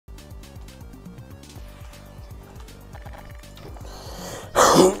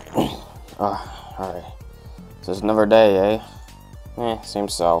Alright. So it's another day,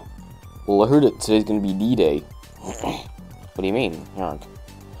 seems so. Well, I heard that today's gonna be D-Day. What do you mean, Yark?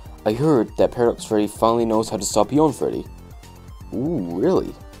 I heard that Paradox Freddy finally knows how to stop Eon Freddy. Ooh,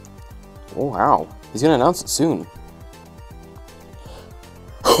 really? Oh, wow. He's gonna announce it soon.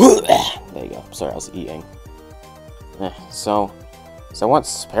 There you go. Sorry, I was eating. So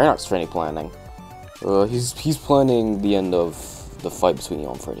what's Paradox Freddy planning? He's planning the end of the fight between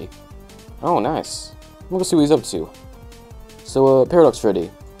Eon Freddy. Oh, nice. We'll go see what he's up to. So, Paradox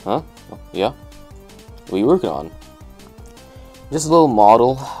Freddy. Huh? Yeah? What are you working on? Just a little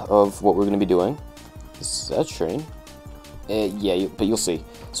model of what we're going to be doing. Is that a train? Yeah, but you'll see.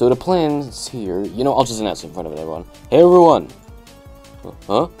 So the plan's here. You know, I'll just announce it in front of everyone. Hey, everyone!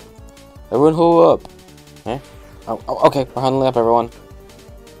 Huh? Everyone hold up. Eh? Oh, okay, we're handling up, everyone.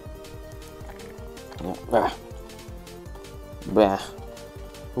 Bah. Bah.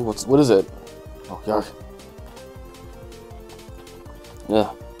 Ooh, what is it? Oh, yark.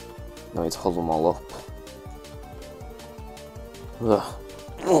 Yeah. Now let's hold them all up. Ugh.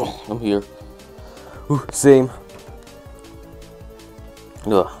 I'm here. Ooh, same.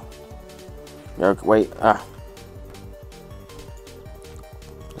 Ugh. Yark, wait.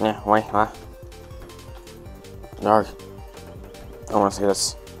 Yeah, wait, Yark. I wanna see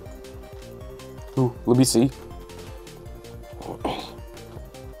this. Ooh, let me see.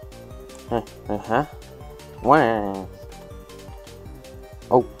 Huh? Wow.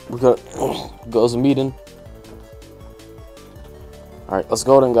 Oh, we got us a meeting. Alright, let's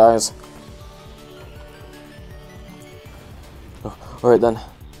go then, guys. Alright then.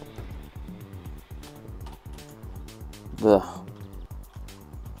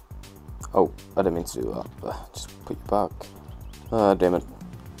 Oh, I didn't mean to do that. Just put you back. Damn it.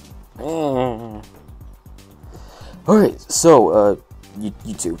 Alright, so, you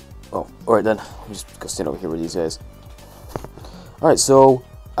two. Oh, alright then. I'm just gonna stand over here with these guys. Alright, so,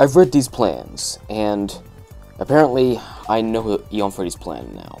 I've read these plans, and apparently, I know Eon Freddy's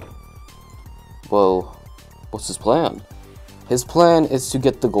plan now. Well, what's his plan? His plan is to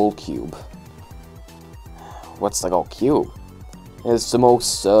get the gold cube. What's the gold cube? It's the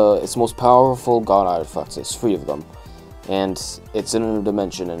most powerful god artifact. There's 3 of them, and it's in another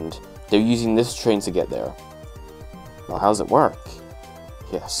dimension, and they're using this train to get there. Well, how does it work?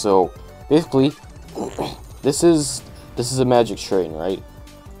 Yeah, so basically, this is a magic train, right?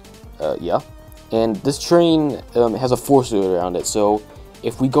 Yeah. And this train has a force field around it, so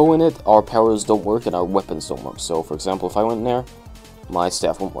if we go in it, our powers don't work and our weapons don't work. So, for example, if I went in there, my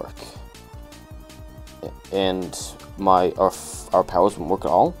staff won't work, and our powers won't work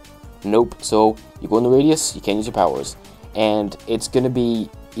at all. Nope. So you go in the radius, you can't use your powers, and it's gonna be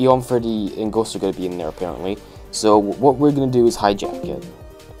Eon Freddy and Ghost are gonna be in there apparently. So what we're gonna do is hijack it.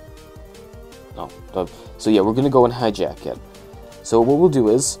 Oh, so yeah, we're gonna go and hijack it. So what we'll do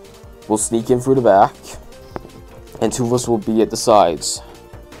is we'll sneak in through the back, and 2 of us will be at the sides.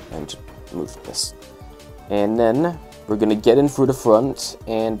 And move this. And then we're gonna get in through the front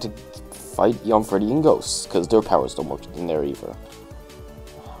and fight Eon Freddy and Ghost, because their powers don't work in there either.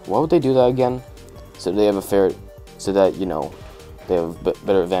 Why would they do that again? So they have so that, you know, they have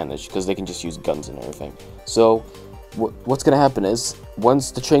better advantage, because they can just use guns and everything. So what's gonna happen is,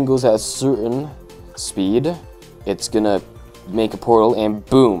 once the train goes at a certain speed, it's gonna make a portal, and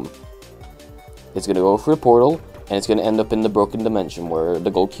boom! It's gonna go through the portal, and it's gonna end up in the broken dimension where the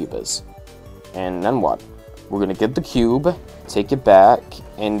gold cube is. And then what? We're gonna get the cube, take it back,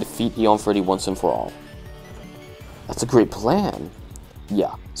 and defeat Eon Freddy once and for all. That's a great plan.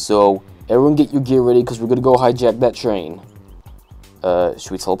 Yeah, so everyone get your gear ready, because we're gonna go hijack that train.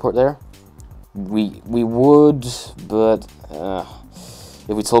 Should we teleport there? We would, but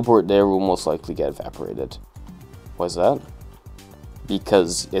if we teleport there, we'll most likely get evaporated. Why is that?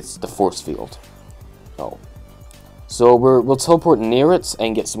 Because it's the force field. Oh. So we'll teleport near it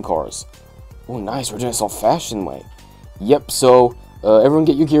and get some cars. Oh, nice, we're doing this old-fashioned way. Yep, so everyone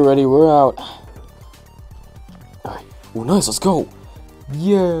get your gear ready, we're out. Alright, oh nice, let's go.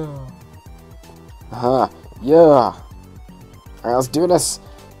 Yeah. Yeah. Alright, let's do this.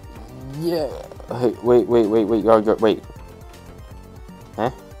 Yeah. Hey, wait, wait.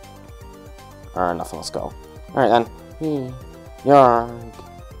 Huh? Alright, nothing, let's go. Alright then. Yeah.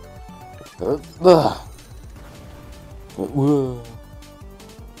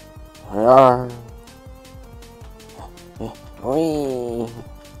 Alright,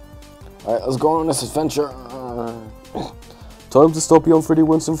 let's go on this adventure. Time to stop Eon Freddy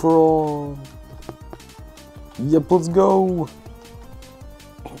once and for all. Yep, let's go.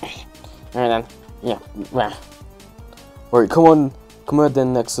 Alright then. Yeah. Alright, come on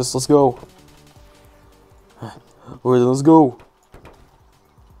then, Nexus, let's go. Alright, let's go.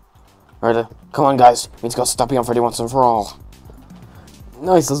 Alright, come on, guys. We need to go stop Eon Freddy once and for all.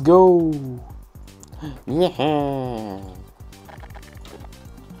 Nice, let's go. Yeah.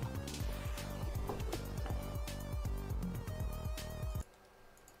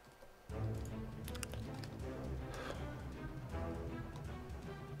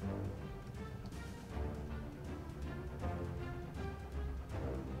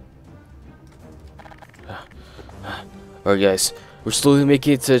 Alright, guys, we're slowly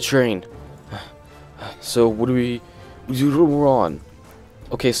making it to the train. So what do we do? We're on.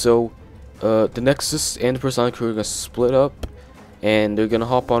 Okay, so the Nexus and the Personic crew are gonna split up, and they're gonna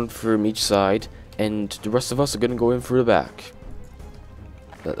hop on from each side, and the rest of us are gonna go in through the back.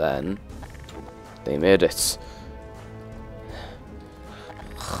 But then they made it.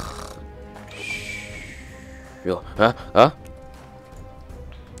 Huh?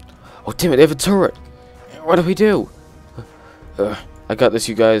 Oh damn it! They have a turret. What do we do? I got this,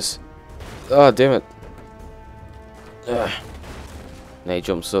 you guys. Ah, damn it. Now he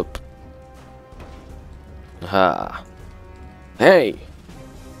jumps up. Ha. Hey!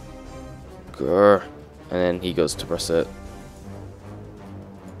 Grr. And then he goes to press it.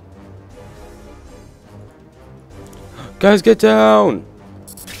 Guys, get down!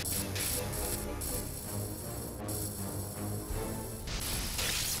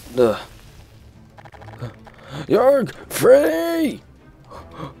 Ugh. Yarg! Freddy!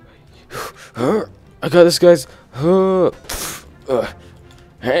 I got this, guys.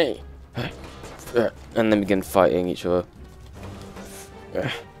 Hey! And then begin fighting each other.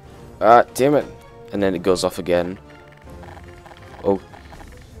 Ah, damn it! And then it goes off again. Oh.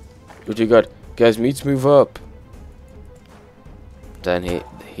 What you got? Guys, meets move up. Then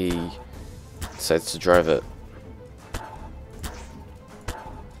he decides to drive it.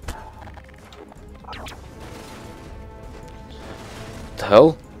 The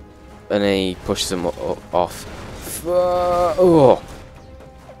hell? And then he pushes him off. Oh!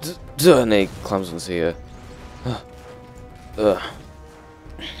 And he climbs onto here.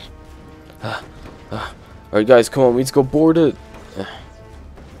 Alright, guys, come on, we need to go board it.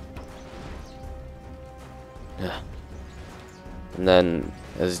 And then,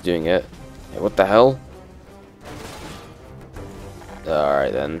 as he's doing it, what the hell?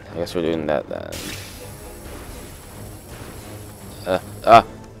 Alright then, I guess we're doing that then.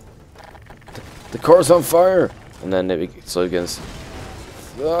 The car's on fire! And then it slowly begins.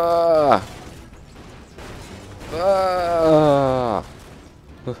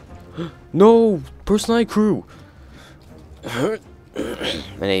 No! Personal crew! And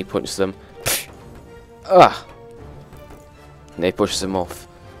then he punches them. And then he pushes him off.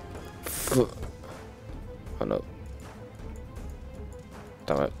 Oh no.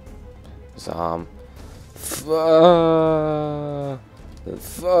 Damn it. His arm.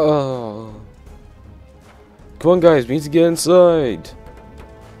 Come on, guys, we need to get inside.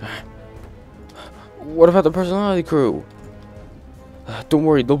 What about the personality crew? Don't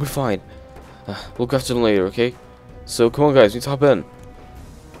worry, they'll be fine. We'll look after them later, okay? So, come on, guys, we need to hop in.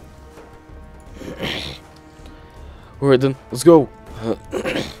 Alright then, let's go.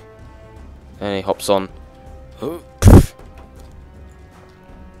 And he hops on.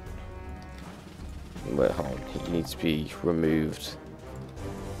 Wait, hold on. He needs to be removed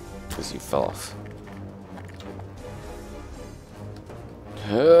because he fell off.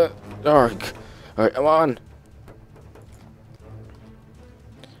 Dark. Alright, I'm on.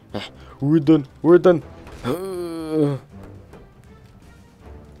 We're done. We're done. Alright,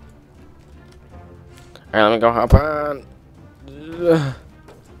 let me go hop on.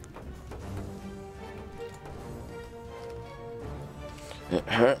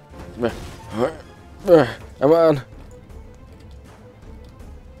 I'm on.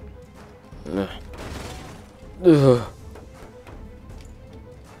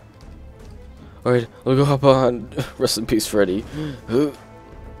 Alright, I'll go hop on. Rest in peace, Freddy.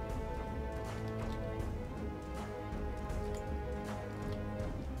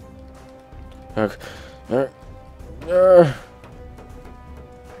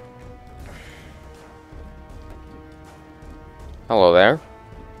 Hello there.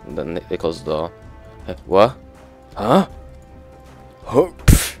 And then they close the door. What? Huh?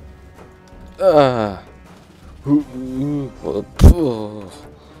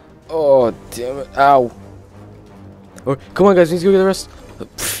 Oh, damn it. Ow. Oh, come on, guys. We need to go get the rest.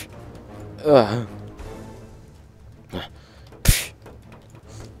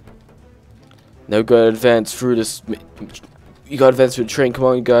 Now we gotta advance through this. You gotta advance through the train. Come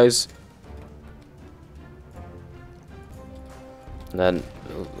on, guys. And then.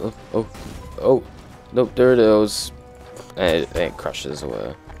 Oh. Nope, there it is. and it crashes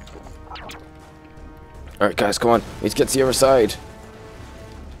away. Alright guys, come on, we need to get to the other side.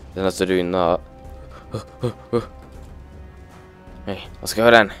 Then as they're doing that, hey, let's go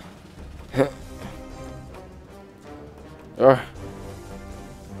then. Alright,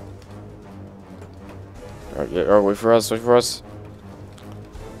 wait for us, wait for us.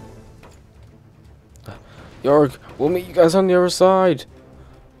 York, we'll meet you guys on the other side.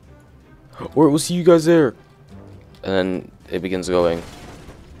 Or we'll see you guys there. And then it begins going.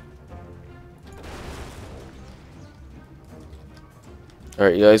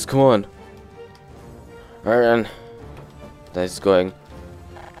 Alright, you guys, come on. Alright, then it's going.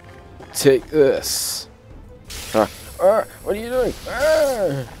 Take this. What are you doing?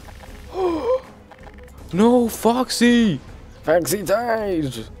 No, Foxy! Foxy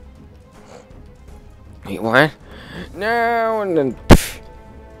died! Wait, what? No, and then.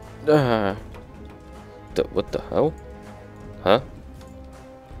 What the hell? Huh?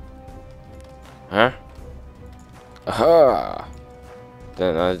 Huh? Aha!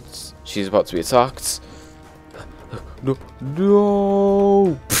 Then she's about to be attacked. No!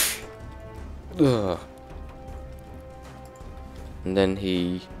 No! And then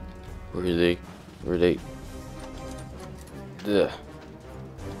he really.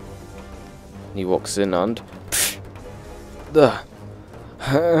 He walks in and.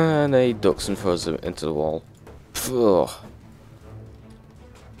 And he ducks and throws him into the wall.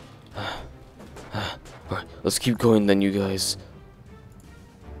 Alright, let's keep going then, you guys.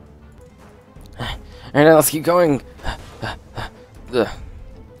 And let's keep going.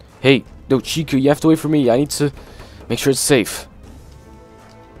 Hey, no, Chica, you have to wait for me. I need to make sure it's safe.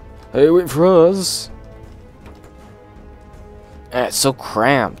 Hey, wait for us. It's so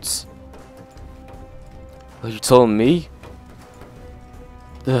cramped. Are you telling me?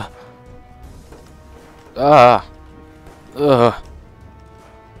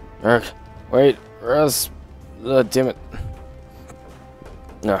 Eric, wait, Russ. Damn it.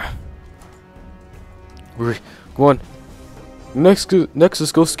 Go on. Next,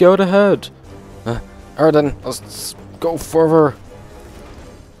 let's go scout ahead. Alright then, let's go further.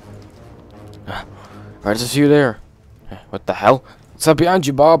 Alright, there's a few there. What the hell? What's up behind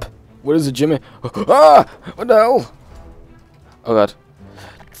you, Bob? What is it, Jimmy? Ah! What the hell? Oh god.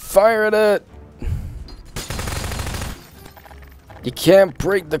 Fire at it! You can't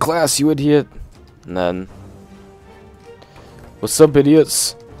break the glass, you idiot. And then. What's up,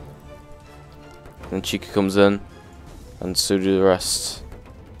 idiots? And Chica comes in. And so do the rest.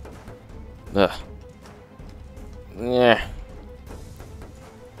 Yeah.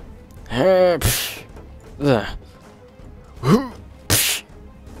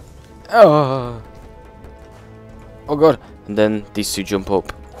 Oh god. And then these two jump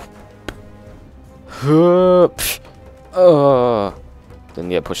up. Then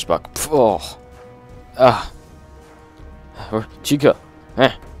they get pushed back. Chica.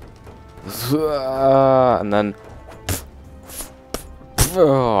 And then.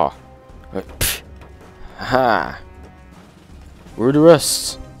 Where are the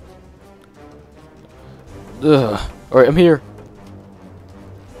rest? Alright, I'm here.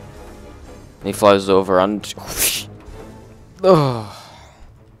 And he flies over and. And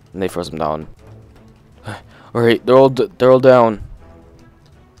they throws him down. Alright, they're all down.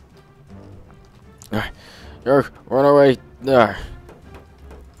 Alright, we're on our way.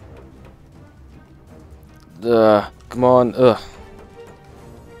 Come on.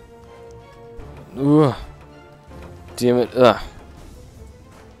 Damn it.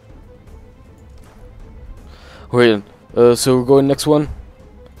 Wait. So we're going next one.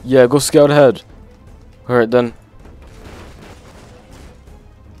 Yeah, go scout ahead. Alright then.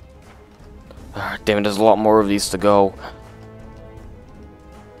 Damn it, there's a lot more of these to go.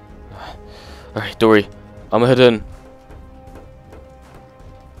 Alright, don't worry. I'm gonna head in.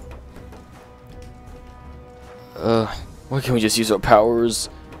 Why can't we just use our powers?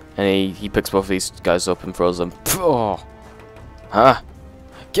 And he picks both of these guys up and throws them. Huh?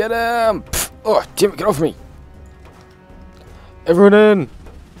 Get him! Oh, damn it, get off me! Everyone in!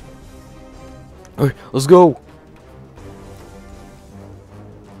 Alright, let's go!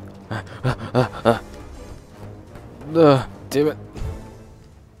 Damn it.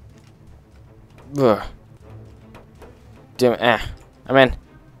 Damn it, I'm in.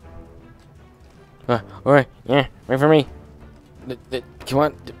 Alright, yeah, wait for me. Come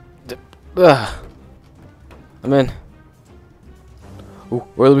on. I'm in. Ooh,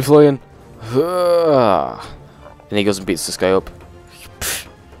 where will we fly in? And he goes and beats this guy up.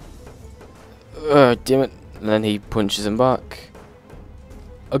 Damn it. And then he punches him back.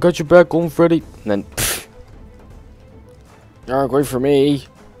 I got your back, Eon Freddy. And then. Yarg, wait for me.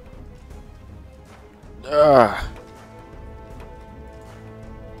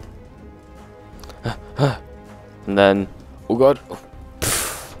 And then, oh god.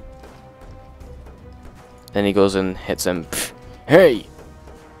 Then he goes and hits him. Hey!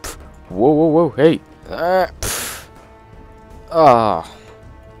 Whoa, whoa, whoa, hey!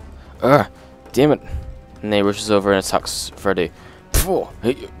 Damn it. And he rushes over and attacks Freddy.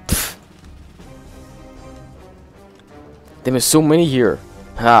 Hey. There's so many here.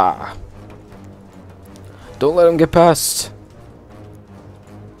 Ha! Don't let him get past.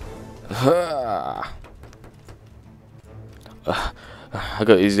 Ha! I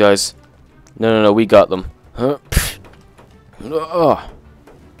got these guys. No, we got them. Alright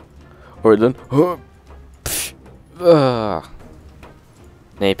then.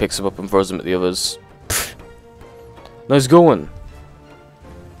 Then he picks him up and throws him at the others. Nice going.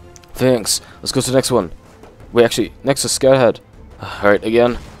 Thanks. Let's go to the next one. Wait, actually, next is Scarehead. Alright,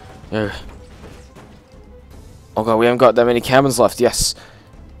 again. Oh god, we haven't got that many cabins left. Yes.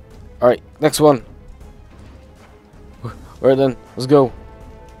 Alright, next one. Alright then, let's go.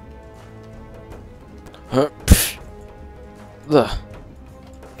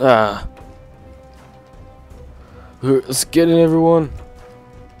 Let's get in, everyone.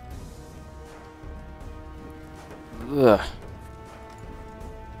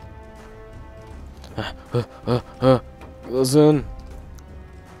 Goes in.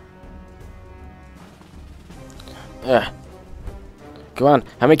 Come on,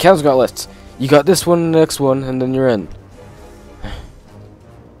 how many cows got left? You got this one and the next one, and then you're in.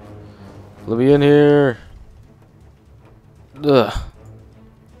 Let me in here.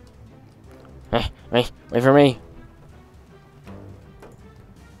 Wait for me.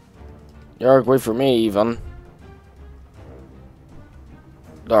 Yarg, wait for me, even.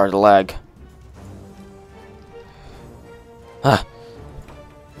 The lag.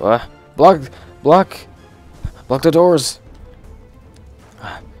 What? Block the doors.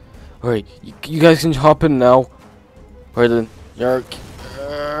 Alright, you guys can hop in now. Alright then, Yarg.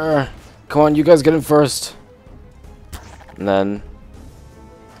 Come on, you guys get in first. And then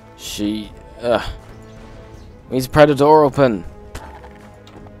she needs to pry the door open.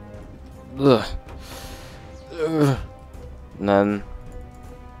 And then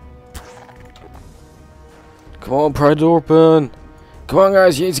come on, pry the door open. Come on,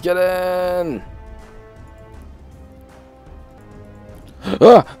 guys, you need to get in.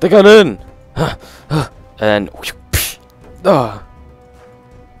 They got in. And what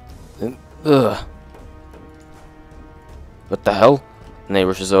the hell? And he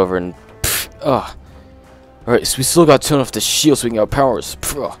rushes over and alright, so we still gotta turn off the shield so we can get our powers.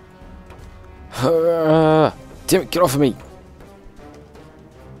 Damn it, get off of me.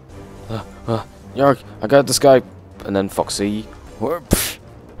 Yarg, I got this guy. And then Foxy.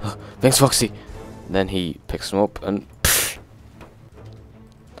 Thanks, Foxy. And then he picks him up and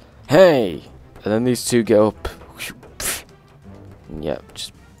hey! And then these two get up. Yep,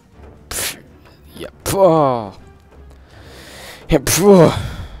 just yep. Oh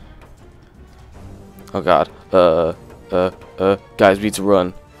god. Guys, we need to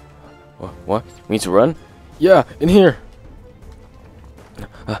run. What? We need to run? Yeah, in here.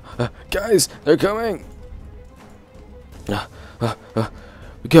 Guys, they're coming.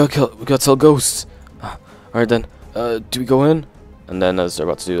 We gotta tell ghosts. Alright then. Do we go in? And then as they're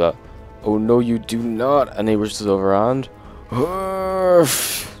about to do that, oh no, you do not. And he rushes over and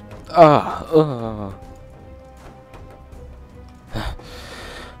alright,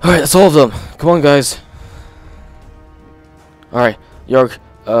 that's all of them. Come on, guys. Alright, Yarg,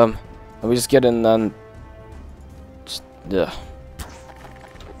 let me just get in and just,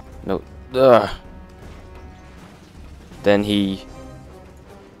 no, then he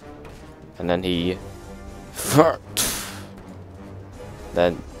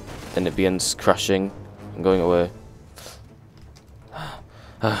then it begins crashing and going away.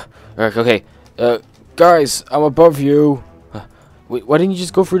 Okay, guys, I'm above you. Wait, why didn't you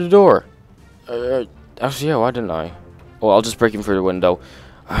just go through the door? Actually, yeah, why didn't I? Oh, I'll just break him through the window.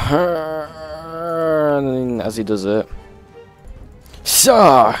 And then as he does it,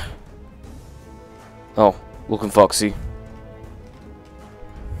 oh, looking Foxy.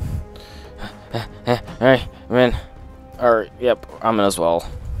 Alright, I'm in. Alright, yep, I'm in as well.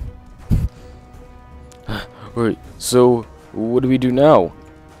 Alright, so what do we do now?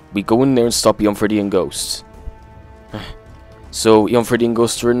 We go in there and stop Eon Freddy and Ghost. So Eon Freddy and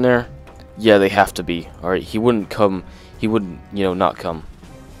Ghost are in there? Yeah, they have to be. Alright, he wouldn't come. He wouldn't, not come.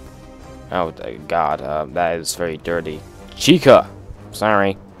 Oh, God, that is very dirty. Chica!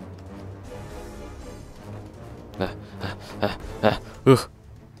 Sorry. Ugh.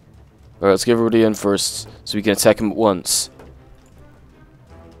 Alright, let's get everybody in first, so we can attack him at once.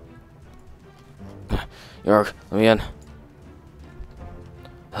 Yarg, let me in.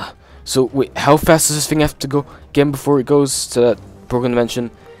 So, wait, how fast does this thing have to go again before it goes to that broken dimension?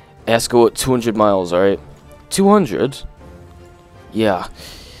 It has to go at 200 miles, alright? 200? Yeah.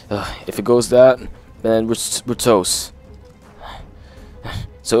 If it goes that, then we're toast.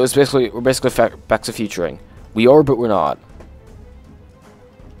 So it's we're basically back to futuring. We are, but we're not.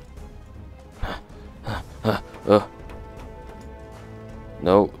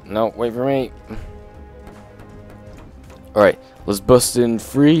 No, wait for me. Alright, let's bust in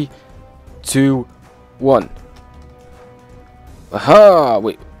 3, 2, 1. Aha!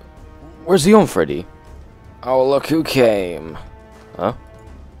 Wait, where's Eon Freddy? Oh, look who came. Huh?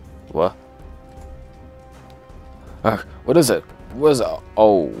 What? What is it? What is it?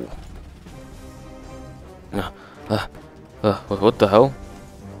 Oh. What the hell?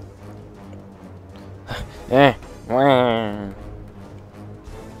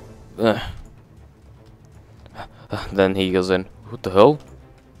 Then he goes in. What the hell?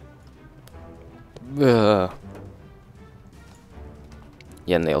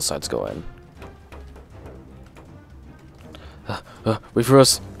 Yeah, nail sides go in. Wait for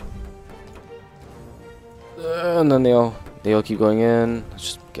us. And then they all keep going in. Let's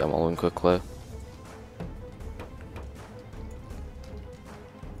just get them all in quickly.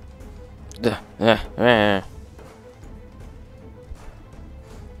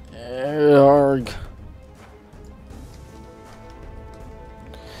 Arg.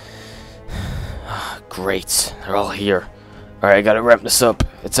 Great, they're all here. Alright, I gotta ramp this up.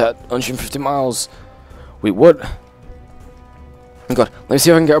 It's at 150 miles. Wait, what? Oh god, let me see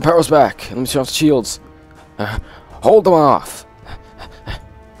if I can get our powers back. Let me turn off the shields. Hold them off.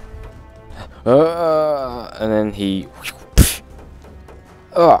 And then he.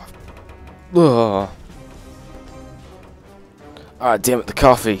 Ah, damn it, the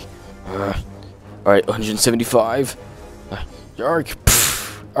coffee. Alright, 175. Yark.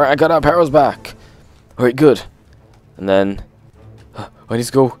 Alright, I got our powers back. Alright, good. And then I need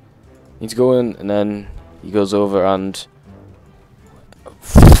to go in, and then he goes over and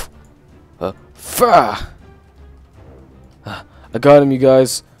I got him, you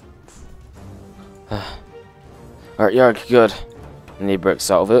guys. Alright, yeah, good. And he breaks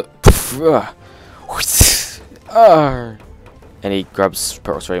out of it. And he grabs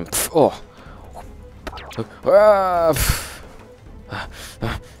Pearl's Ray. And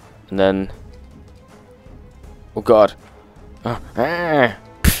then, oh god. And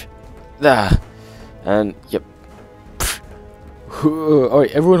yep.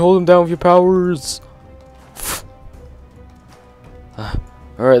 Alright, everyone hold him down with your powers.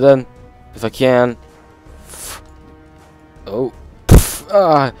 Alright then, if I can. Oh.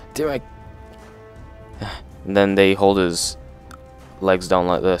 Damn it. And then they hold his legs down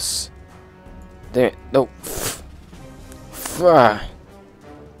like this. Damn it, no.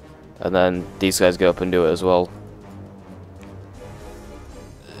 And then these guys get up and do it as well.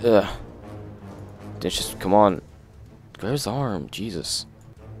 Just come on. Grab his arm, Jesus.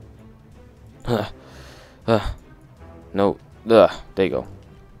 No. There you go.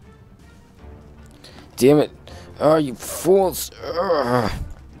 Damn it. Oh, you fools.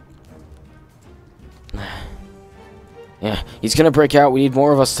 Yeah, he's gonna break out. We need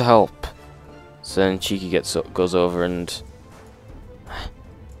more of us to help. So then Cheeky goes over and.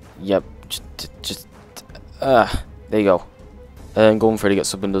 Yep. There you go. And Golden Freddy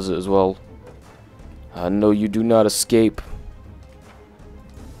gets up and does it as well. No, you do not escape.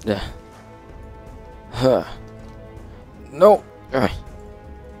 No.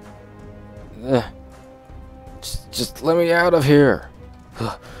 Just let me out of here.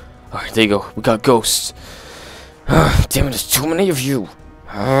 Alright, there you go. We got ghosts. Damn it, there's too many of you.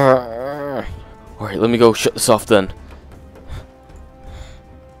 Alright, let me go shut this off then.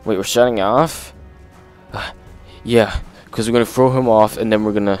 Wait, we're shutting off? Yeah, because we're going to throw him off and then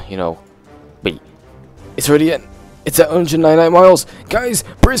we're going to, you know... Wait, it's already in. It's at 199 miles. Guys,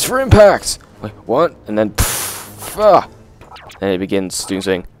 brace for impact. Wait, what? And then... And it begins doing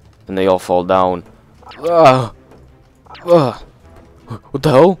something. And they all fall down. What the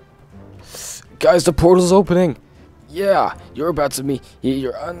hell? Guys, the portal's opening. Yeah, you're about to meet...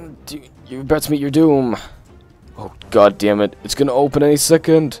 You're about to meet your doom. Oh, god damn it. It's gonna open any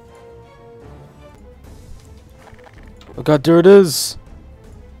second. Oh god, there it is.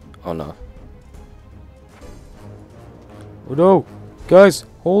 Oh no. Oh no. Guys,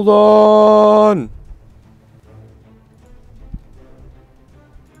 hold on.